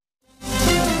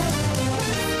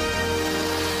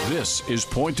This is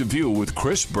Point of View with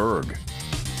Chris Berg.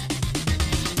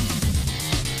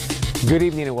 Good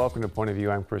evening and welcome to Point of View.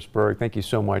 I'm Chris Berg. Thank you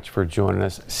so much for joining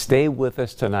us. Stay with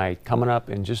us tonight. Coming up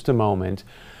in just a moment,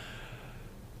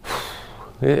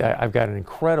 I've got an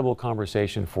incredible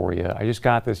conversation for you. I just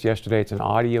got this yesterday. It's an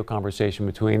audio conversation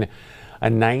between a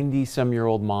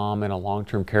 90-some-year-old mom in a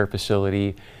long-term care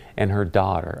facility and her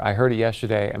daughter. I heard it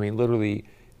yesterday. I mean, literally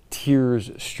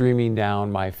tears streaming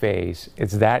down my face.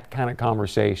 It's that kind of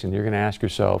conversation. You're going to ask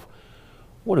yourself,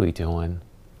 what are we doing?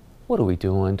 What are we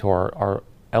doing to our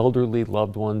elderly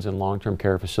loved ones in long-term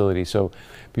care facilities? So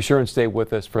be sure and stay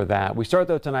with us for that. We start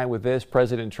though tonight with this.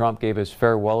 President Trump gave his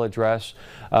farewell address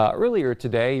earlier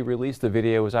today. He released the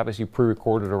video. It was obviously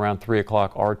pre-recorded around 3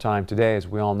 o'clock our time today. As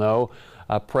we all know,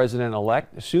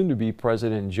 President-elect, soon-to-be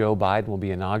President Joe Biden will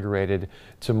be inaugurated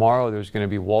tomorrow. There's going to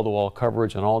be wall-to-wall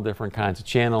coverage on all different kinds of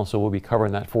channels, so we'll be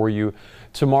covering that for you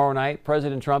tomorrow night.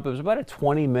 President Trump, it was about a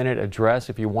 20-minute address.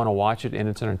 If you want to watch it in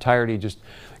its entirety, just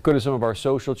go to some of our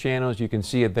social channels. You can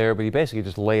see it there, but he basically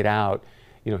just laid out,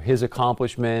 you know, his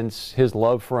accomplishments, his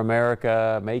love for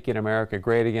America, making America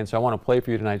great again. So I want to play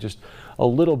for you tonight just a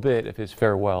little bit of his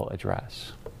farewell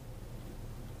address.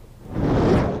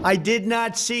 I did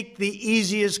not seek the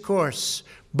easiest course.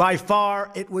 By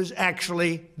far, it was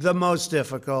actually the most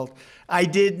difficult. I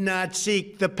did not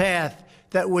seek the path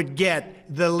that would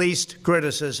get the least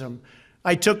criticism.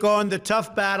 I took on the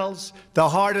tough battles, the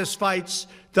hardest fights,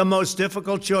 the most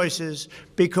difficult choices,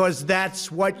 because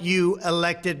that's what you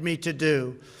elected me to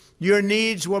do. Your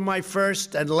needs were my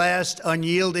first and last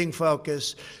unyielding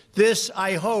focus. This,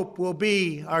 I hope, will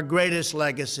be our greatest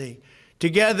legacy.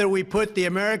 Together, we put the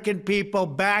American people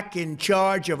back in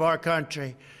charge of our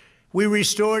country. We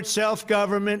restored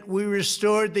self-government. We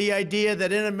restored the idea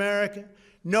that in America,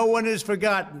 no one is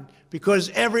forgotten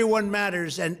because everyone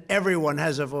matters and everyone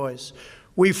has a voice.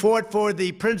 We fought for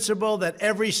the principle that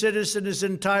every citizen is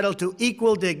entitled to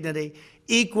equal dignity,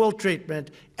 equal treatment,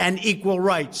 and equal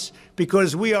rights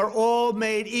because we are all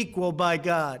made equal by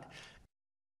God.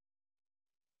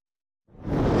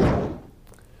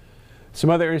 Some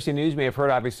other interesting news you may have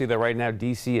heard, obviously, that right now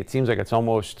D.C., it seems like it's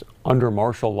almost under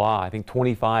martial law. I think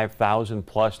 25,000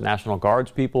 plus National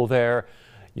Guards people there.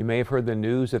 You may have heard the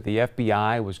news that the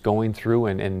FBI was going through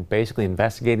and basically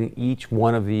investigating each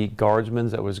one of the guardsmen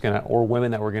that was going to, or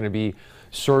women that were going to be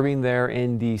serving there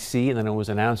in D.C. And then it was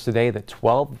announced today that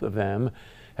 12 of them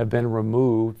have been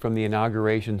removed from the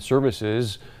inauguration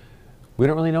services. We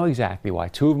don't really know exactly why.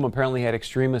 2 of them apparently had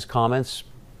extremist comments.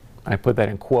 I put that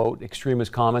in quote,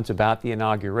 extremist comments about the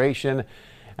inauguration.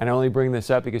 And I only bring this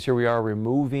up because here we are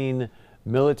removing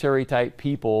military type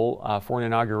people for an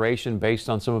inauguration based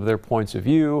on some of their points of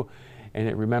view.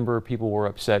 And remember, people were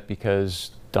upset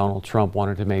because Donald Trump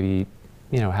wanted to maybe,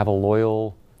 you know, have a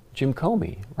loyal Jim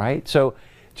Comey, right? So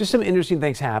just some interesting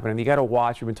things happening. You got to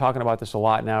watch. We've been talking about this a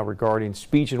lot now regarding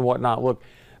speech and whatnot. Look,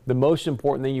 the most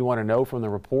important thing you want to know from the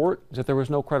report is that there was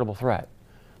no credible threat.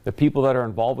 The people that are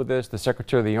involved with this, the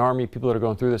Secretary of the Army, people that are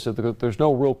going through this, there's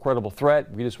no real credible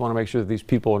threat. We just want to make sure that these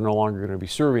people are no longer going to be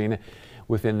serving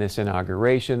within this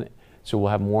inauguration. So we'll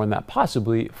have more on that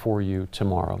possibly for you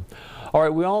tomorrow. All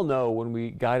right, we all know when we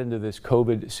got into this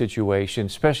COVID situation,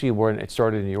 especially when it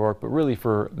started in New York, but really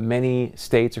for many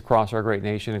states across our great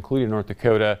nation, including North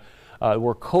Dakota,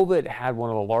 where COVID had one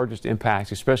of the largest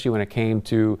impacts, especially when it came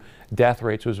to death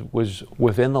rates, was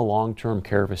within the long-term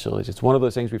care facilities. It's one of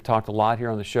those things we've talked a lot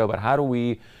here on the show about how do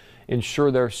we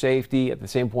ensure their safety, at the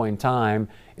same point in time,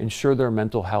 ensure their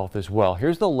mental health as well.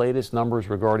 Here's the latest numbers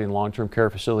regarding long-term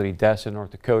care facility deaths in North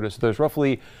Dakota. So there's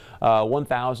roughly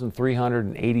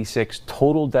 1,386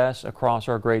 total deaths across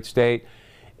our great state.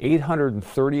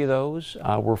 830 of those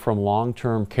were from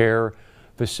long-term care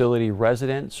facility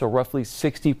residents. So roughly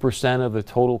 60% of the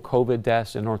total COVID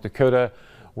deaths in North Dakota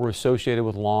were associated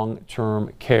with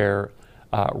long-term care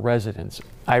residents.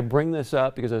 I bring this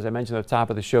up because, as I mentioned at the top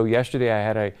of the show yesterday, I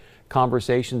had a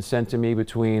conversation sent to me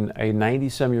between a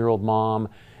 90-some-year-old mom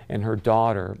and her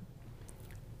daughter.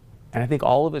 And I think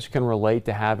all of us can relate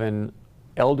to having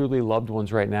elderly loved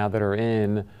ones right now that are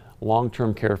in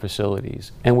long-term care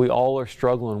facilities. And we all are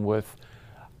struggling with,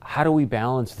 how do we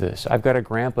balance this? I've got a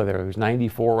grandpa there who's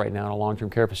 94 right now in a long-term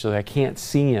care facility. I can't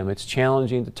see him. It's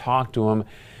challenging to talk to him,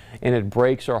 and it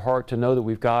breaks our heart to know that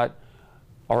we've got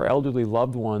our elderly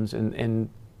loved ones in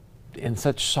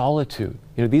such solitude.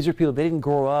 You know, these are people, they didn't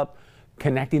grow up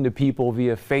connecting to people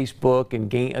via Facebook and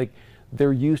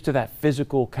they're used to that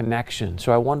physical connection.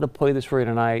 So I wanted to play this for you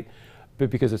tonight,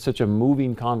 but because it's such a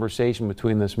moving conversation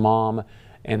between this mom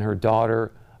and her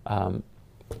daughter,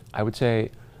 I would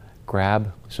say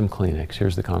grab some Kleenex.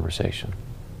 Here's the conversation.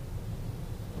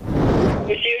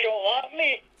 you don't want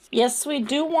me. Yes, we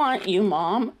do want you,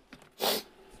 Mom.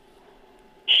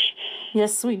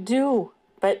 Yes, we do.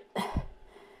 But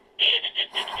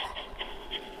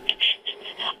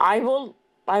I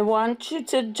want you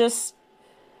to just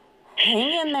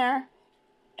hang in there,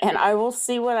 and I will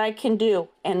see what I can do.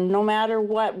 And no matter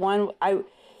what,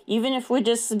 even if we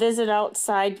just visit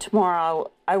outside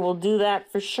tomorrow, I will do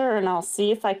that for sure, and I'll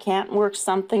see if I can't work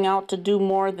something out to do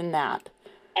more than that.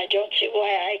 I don't see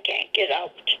why I can't get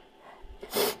out.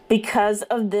 Because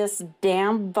of this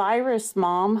damn virus,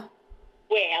 Mom.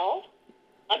 Well,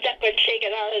 I'm not going to take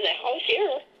it out of the house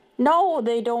here. No,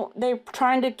 they don't. They're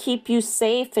trying to keep you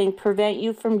safe and prevent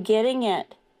you from getting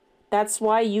it. That's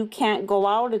why you can't go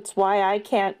out. It's why I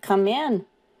can't come in.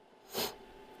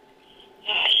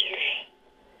 Ah, sure.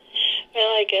 Well,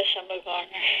 I guess I'm a goner.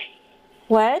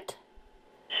 What?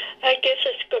 I guess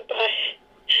it's goodbye.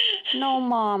 No,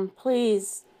 Mom,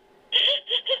 please.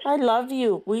 I love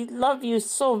you. We love you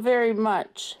so very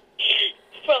much.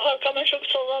 Well, how come it took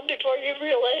so long before you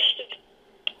realized it?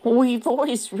 We've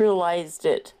always realized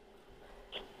it.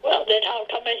 Well, then how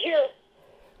come I'm here?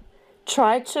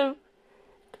 Try to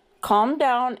calm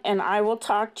down, and I will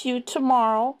talk to you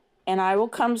tomorrow, and I will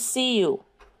come see you.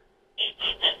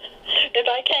 If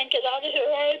I can't get out of here,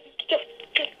 I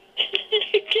can't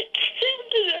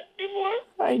stand it anymore.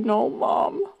 I know,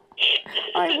 Mom.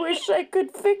 I wish I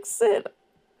could fix it.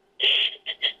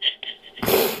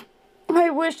 I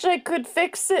wish I could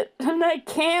fix it, and I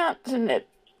can't, and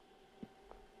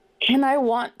I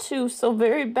want to so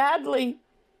very badly.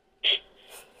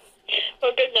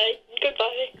 Well, good night.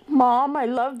 Goodbye. Mom, I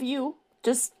love you.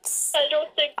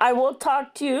 I will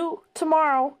talk to you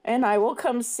tomorrow, and I will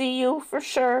come see you for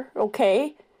sure,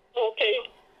 okay? Okay.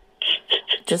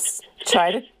 Just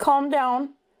try to calm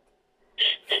down.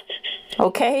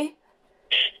 Okay?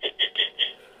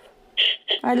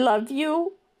 I love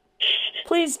you.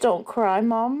 Please don't cry,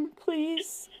 Mom.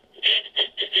 Please.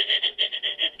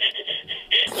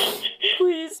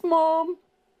 Please, Mom.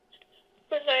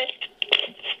 Good night.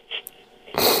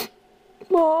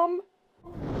 Mom.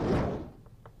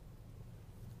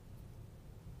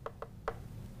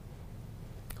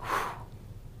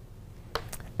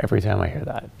 Every time I hear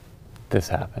that, this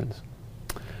happens.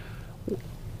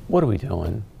 What are we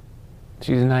doing?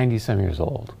 She's 90-some years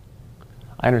old.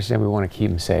 I understand we want to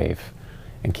keep him safe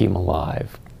and keep him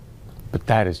alive, but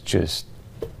that is just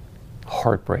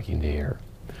heartbreaking to hear.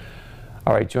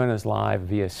 All right, join us live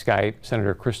via Skype,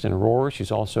 Senator Kristen Rohr.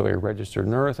 She's also a registered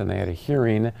nurse, and they had a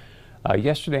hearing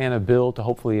yesterday on a bill to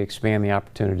hopefully expand the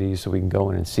opportunities so we can go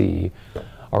in and see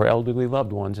our elderly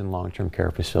loved ones in long-term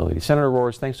care facilities. Senator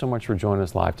Rohr, thanks so much for joining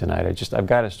us live tonight. I've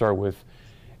got to start with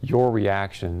your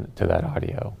reaction to that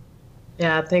audio.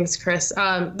 Yeah, thanks, Chris.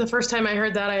 The first time I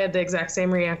heard that, I had the exact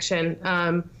same reaction.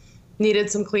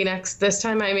 Needed some Kleenex. This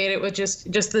time I made it with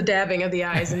just the dabbing of the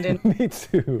eyes and didn't. Me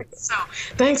too. So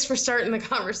thanks for starting the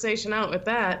conversation out with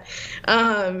that.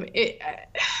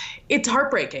 It's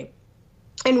heartbreaking.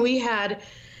 And we had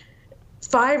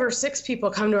 5 or 6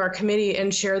 people come to our committee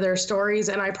and share their stories,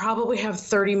 and I probably have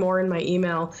 30 more in my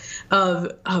email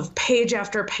of page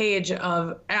after page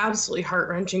of absolutely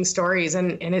heart-wrenching stories,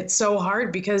 and it's so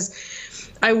hard because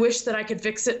I wish that I could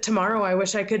fix it tomorrow. I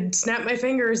wish I could snap my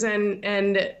fingers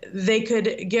and they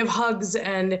could give hugs,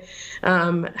 and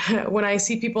when I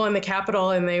see people in the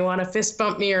Capitol and they want to fist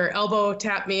bump me or elbow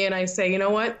tap me, and I say, you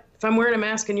know what? If I'm wearing a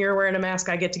mask and you're wearing a mask,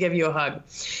 I get to give you a hug.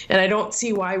 And I don't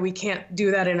see why we can't do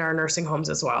that in our nursing homes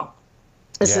as well.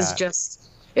 This is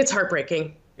just, it's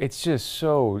heartbreaking. It's just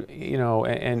so,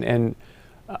 and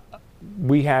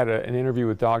we had an interview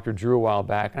with Dr. Drew a while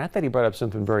back, and I thought he brought up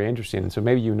something very interesting. And so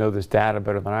maybe you know this data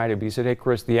better than I do, but he said, hey,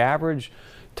 Chris, the average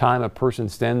time a person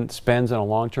spends in a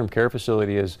long-term care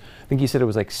facility is, I think he said it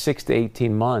was like 6 to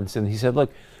 18 months. And he said,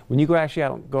 look, when you go out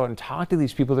and talk to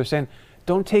these people, they're saying,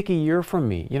 don't take a year from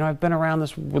me. I've been around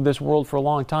this world for a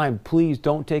long time. Please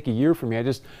don't take a year from me. I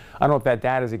don't know if that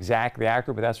data is exactly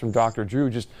accurate, but that's from Dr. Drew.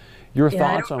 Just your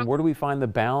thoughts on where do we find the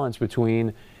balance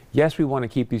between, yes, we want to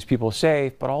keep these people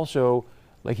safe, but also,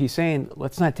 like he's saying,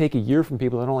 let's not take a year from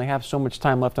people that only have so much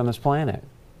time left on this planet.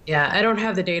 Yeah, I don't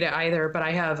have the data either, but I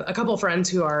have a couple friends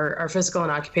who are physical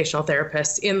and occupational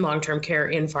therapists in long-term care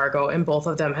in Fargo, and both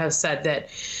of them have said that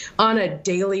on a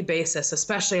daily basis,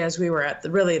 especially as we were at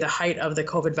the height of the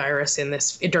COVID virus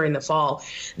during the fall,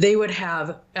 they would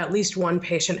have at least one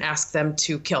patient ask them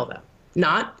to kill them.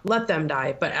 Not let them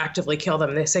die, but actively kill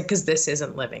them. They said, because this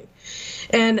isn't living.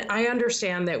 And I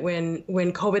understand that when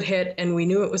COVID hit and we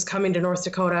knew it was coming to North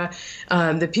Dakota,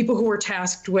 the people who were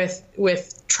tasked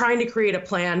with trying to create a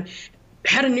plan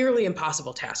had a nearly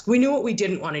impossible task. We knew what we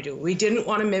didn't want to do. We didn't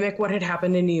want to mimic what had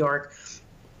happened in New York,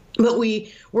 but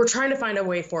we were trying to find a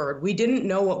way forward. We didn't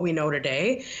know what we know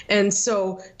today. And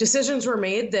so decisions were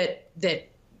made that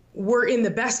were in the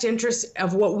best interest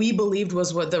of what we believed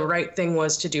was what the right thing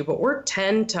was to do. But we're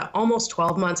 10 to almost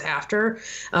 12 months after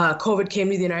COVID came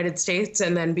to the United States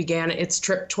and then began its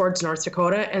trip towards North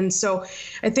Dakota. And so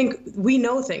I think we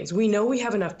know things. We know we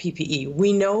have enough PPE.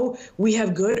 We know we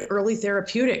have good early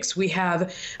therapeutics. We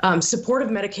have supportive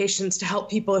medications to help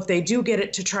people if they do get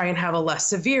it to try and have a less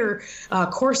severe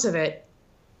course of it.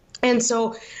 And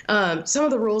so some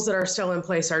of the rules that are still in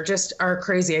place are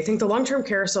crazy. I think the Long-Term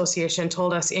Care Association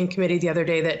told us in committee the other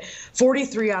day that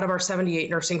 43 out of our 78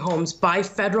 nursing homes by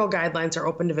federal guidelines are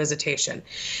open to visitation.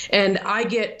 And I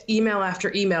get email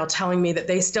after email telling me that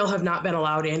they still have not been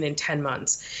allowed in 10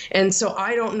 months. And so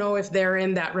I don't know if they're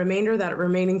in that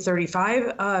remaining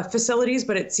 35 facilities,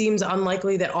 but it seems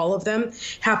unlikely that all of them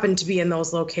happen to be in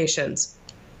those locations.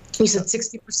 You said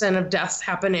 60% of deaths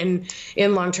happen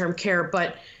in long-term care,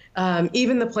 but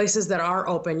even the places that are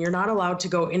open, you're not allowed to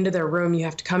go into their room. You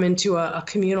have to come into a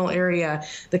communal area.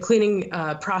 The cleaning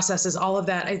processes, all of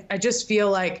that. I just feel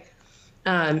like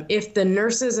if the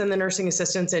nurses and the nursing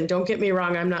assistants, and don't get me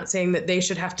wrong, I'm not saying that they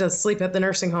should have to sleep at the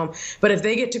nursing home, but if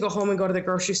they get to go home and go to the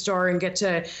grocery store and get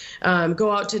to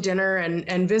go out to dinner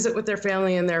and visit with their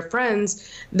family and their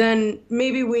friends, then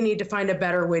maybe we need to find a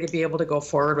better way to be able to go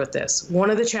forward with this. One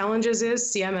of the challenges is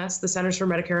CMS, the Centers for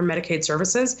Medicare and Medicaid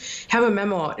Services, have a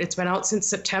memo out. It's been out since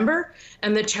September.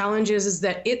 And the challenge is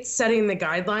that it's setting the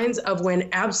guidelines of when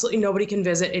absolutely nobody can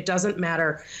visit. It doesn't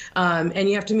matter. And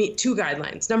you have to meet two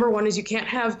guidelines. Number one is you can't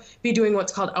be doing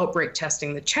what's called outbreak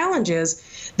testing. The challenge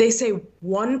is they say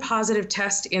one positive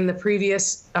test in the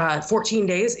previous 14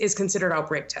 days is considered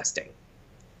outbreak testing.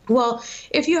 Well,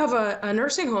 if you have a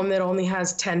nursing home that only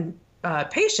has 10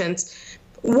 patients,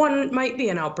 one might be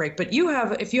an outbreak, but if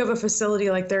you have a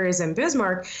facility like there is in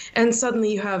Bismarck, and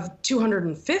suddenly you have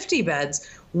 250 beds,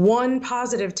 one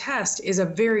positive test is a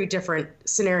very different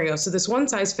scenario. So this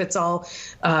one-size-fits-all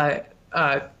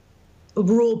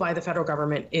rule by the federal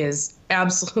government is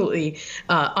absolutely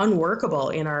unworkable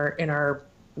in our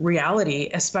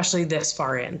reality, especially this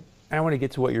far in. I want to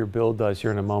get to what your bill does here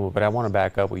in a moment, but I want to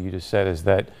back up what you just said is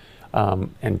that,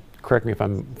 and correct me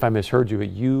if I misheard you, but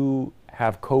you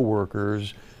have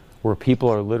coworkers where people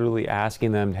are literally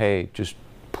asking them, hey, just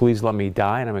please let me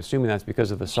die. And I'm assuming that's because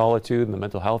of the solitude and the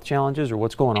mental health challenges, or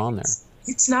what's going on there?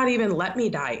 It's not even let me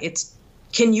die. It's,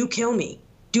 can you kill me?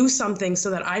 Do something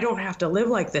so that I don't have to live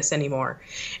like this anymore.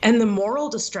 And the moral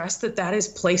distress that is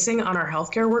placing on our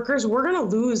healthcare workers, we're going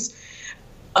to lose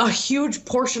a huge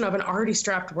portion of an already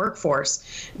strapped workforce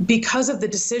because of the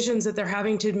decisions that they're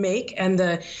having to make and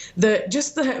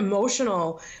the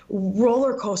emotional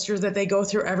roller coaster that they go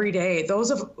through every day.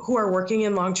 Those who are working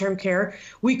in long-term care,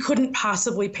 we couldn't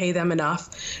possibly pay them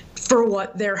enough for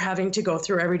what they're having to go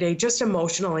through every day, just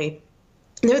emotionally.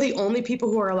 They're the only people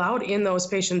who are allowed in those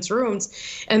patients' rooms,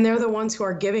 and they're the ones who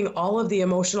are giving all of the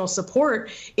emotional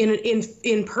support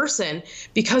in person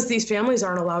because these families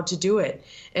aren't allowed to do it.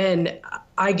 And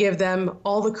I give them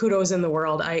all the kudos in the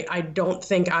world. I don't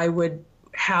think I would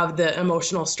have the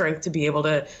emotional strength to be able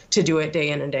to do it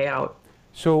day in and day out.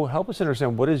 So help us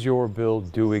understand, what does your bill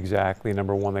do exactly,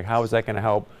 number one? Like, how is that going to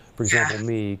help, for example,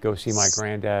 me go see my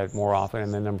granddad more often?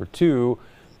 And then number two,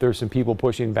 there's some people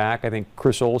pushing back. I think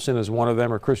Chris Olson is one of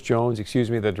them, or Chris Jones, excuse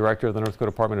me, the director of the North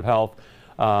Dakota Department of Health,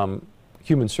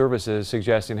 Human Services,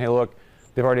 suggesting, hey, look,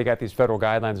 they've already got these federal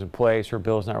guidelines in place. Her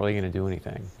bill's not really going to do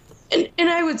anything. And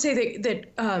I would say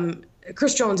that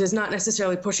Chris Jones is not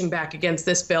necessarily pushing back against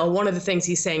this bill. One of the things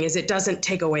he's saying is it doesn't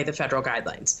take away the federal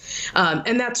guidelines.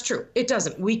 And that's true. It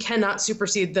doesn't. We cannot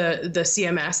supersede the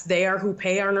CMS. They are who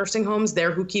pay our nursing homes.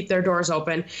 They're who keep their doors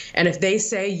open. And if they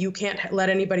say you can't let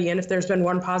anybody in if there's been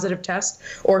one positive test,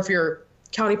 or if your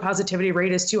county positivity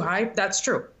rate is too high, that's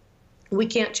true. We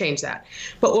can't change that.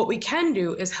 But what we can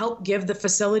do is help give the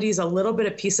facilities a little bit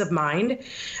of peace of mind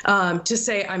to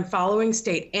say, I'm following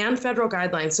state and federal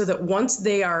guidelines, so that once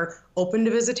they are open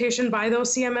to visitation by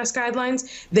those CMS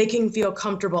guidelines, they can feel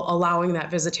comfortable allowing that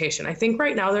visitation. I think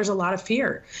right now there's a lot of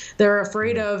fear. They're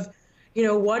afraid of,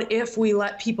 what if we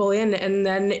let people in and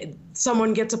then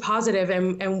someone gets a positive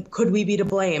and could we be to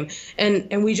blame?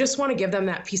 And we just want to give them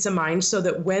that peace of mind so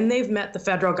that when they've met the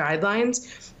federal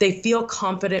guidelines, they feel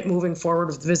confident moving forward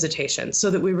with visitation,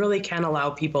 so that we really can allow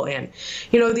people in.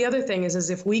 The other thing is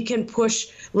if we can push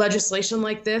legislation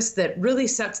like this that really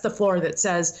sets the floor, that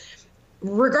says,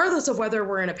 regardless of whether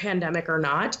we're in a pandemic or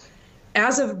not,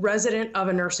 as a resident of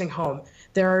a nursing home,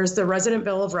 There's the Resident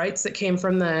Bill of Rights that came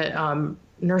from the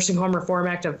Nursing Home Reform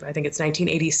Act of, I think it's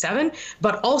 1987,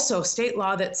 but also state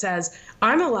law that says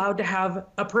I'm allowed to have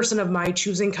a person of my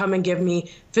choosing come and give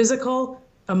me physical,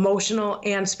 emotional,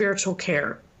 and spiritual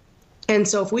care. And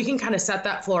so if we can kind of set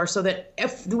that floor so that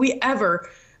if we ever,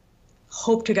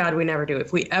 hope to God we never do,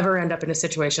 if we ever end up in a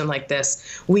situation like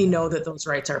this, we know that those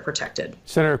rights are protected.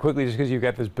 Senator, quickly, just because you've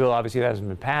got this bill, obviously it hasn't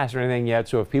been passed or anything yet,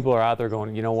 so if people are out there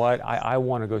going, you know what, I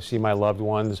want to go see my loved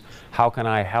ones, how can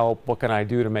I help, what can I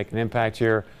do to make an impact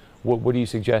here, what do you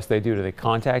suggest they do? Do they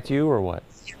contact you or what?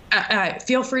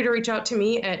 Feel free to reach out to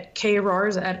me at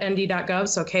kroers@nd.gov,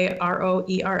 so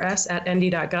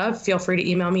KROERS@nd.gov. Feel free to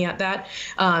email me at that.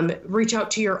 Reach out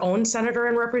to your own senator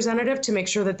and representative to make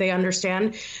sure that they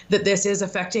understand that this is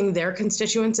affecting their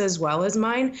constituents as well as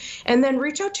mine. And then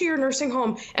reach out to your nursing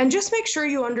home and just make sure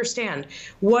you understand,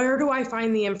 where do I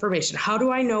find the information? How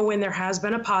do I know when there has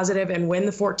been a positive and when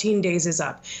the 14 days is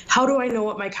up? How do I know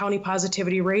what my county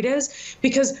positivity rate is?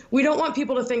 Because we don't want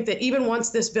people to think that even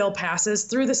once this bill passes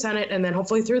through the Senate and then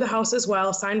hopefully through the House as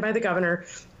well, signed by the governor,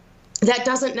 that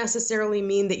doesn't necessarily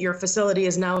mean that your facility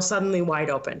is now suddenly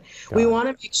wide open. We want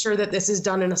to make sure that this is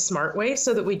done in a smart way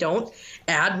so that we don't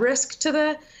add risk to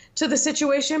the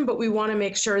situation, but we want to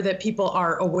make sure that people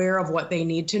are aware of what they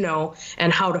need to know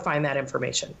and how to find that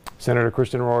information. Senator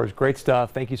Kristen Rohrs, great stuff.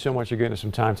 Thank you so much for giving us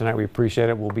some time tonight. We appreciate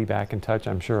it. We'll be back in touch,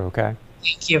 I'm sure, okay?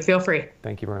 Thank you. Feel free.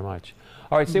 Thank you very much.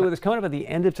 All right, stay with us. Coming up at the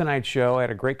end of tonight's show, I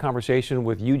had a great conversation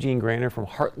with Eugene Graner from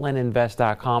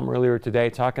HeartlandInvest.com earlier today,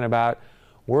 talking about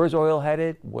where's oil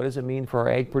headed, what does it mean for our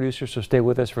egg producers, so stay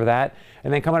with us for that.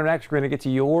 And then coming up next, we're going to get to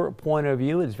your point of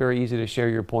view. It's very easy to share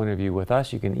your point of view with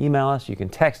us. You can email us, you can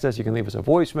text us, you can leave us a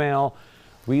voicemail.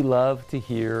 We love to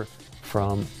hear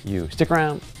from you. Stick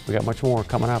around. We got much more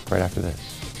coming up right after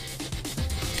this.